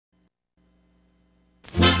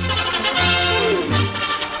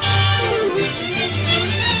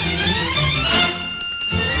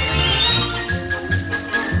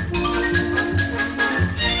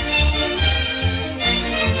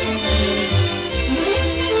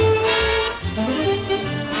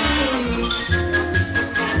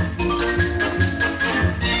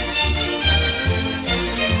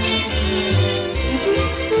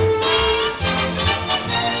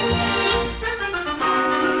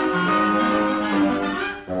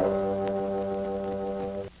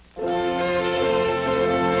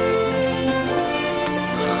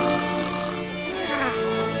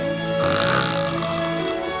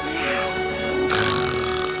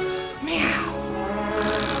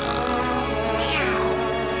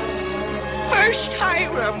First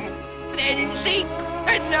Hiram, then Zeke,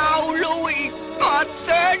 and now Louie. Our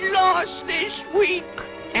third loss this week.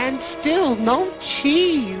 And still no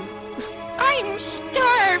cheese. I'm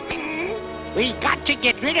starving. We got to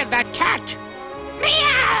get rid of that cat.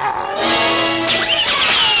 Meow!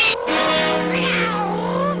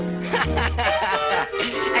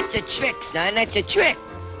 That's a trick, son. That's a trick.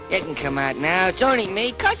 You can come out now. It's only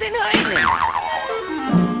me, Cousin Hyman.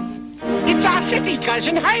 It's our city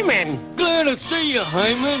cousin, Hyman. Glad to see you,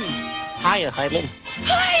 Hyman. Hiya, Hyman.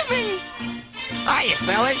 Hyman! Hiya,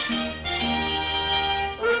 fellas.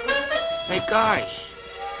 Hey, guys.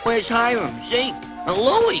 Where's Hiram, Zeke, and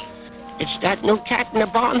Louie? It's that new cat in the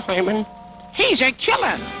barn, Hyman. He's a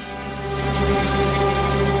killer.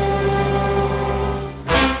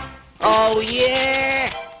 Oh, yeah?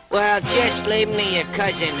 Well, just leave me your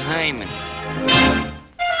cousin Hyman.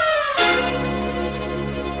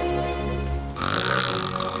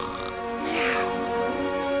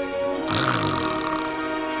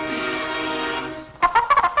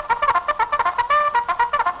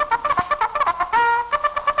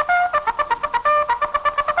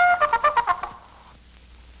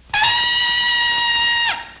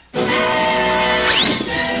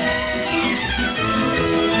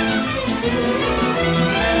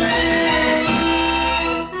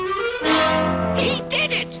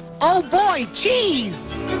 Oh boy, cheese!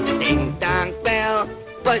 Ding dong bell,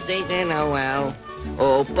 pussy's in a well.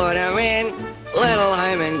 Oh, put her in, little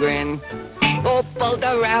Hyman grin. Oh, pulled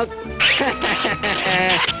her out.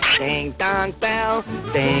 Ding dong bell,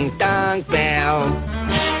 ding dong bell.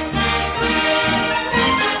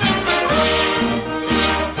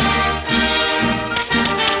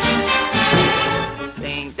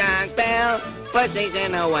 Ding dong bell, pussy's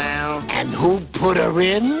in a well. And who put her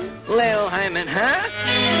in? Little Hyman, huh?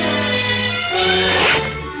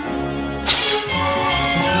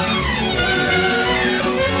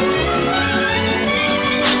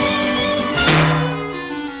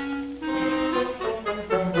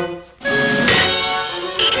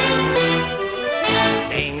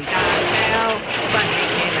 Ding dong bell,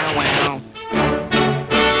 pussy's in a well.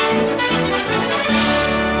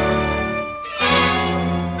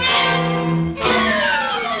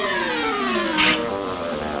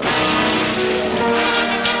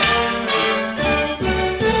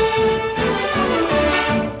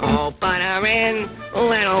 Oh, put her in,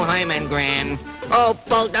 little Hyman grin. Oh,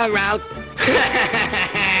 pulled her out.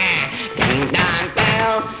 Ding dong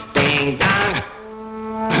bell, ding dong.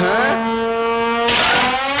 Huh?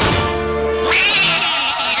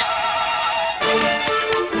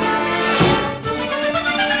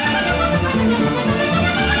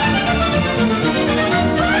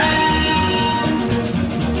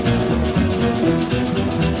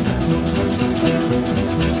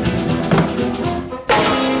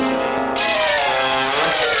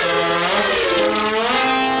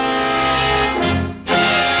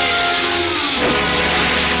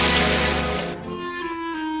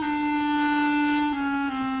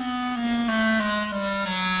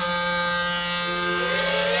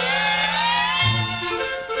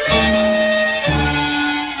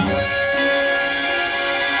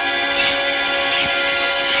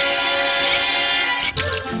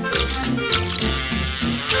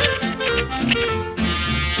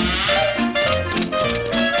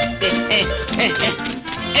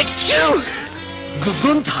 Achoo!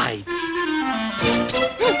 Gesundheit.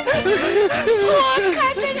 Oh,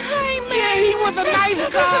 Cousin Hyman! Yeah, he was a nice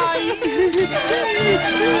guy.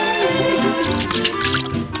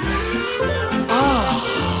 Oh.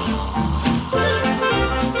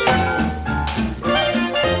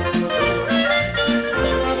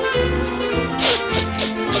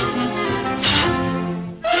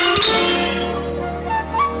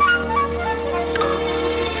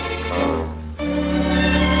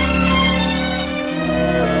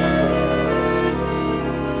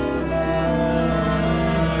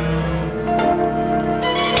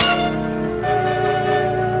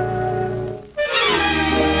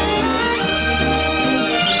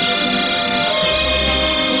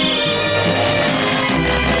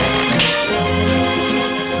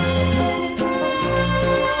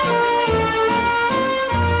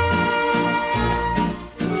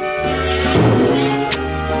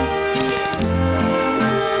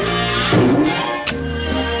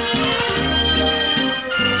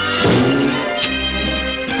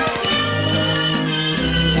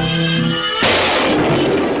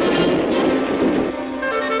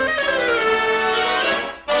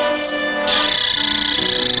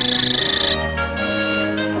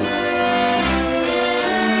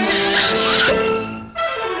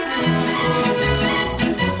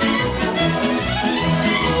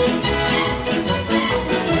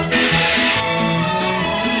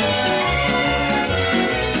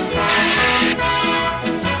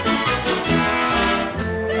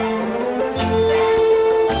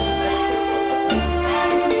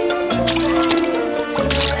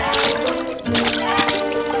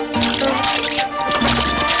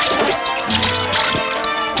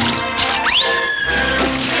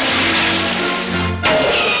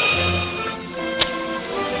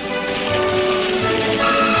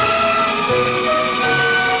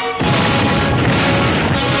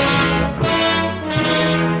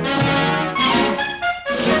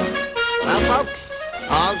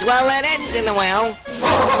 begins, well, it ends in the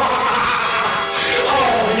well.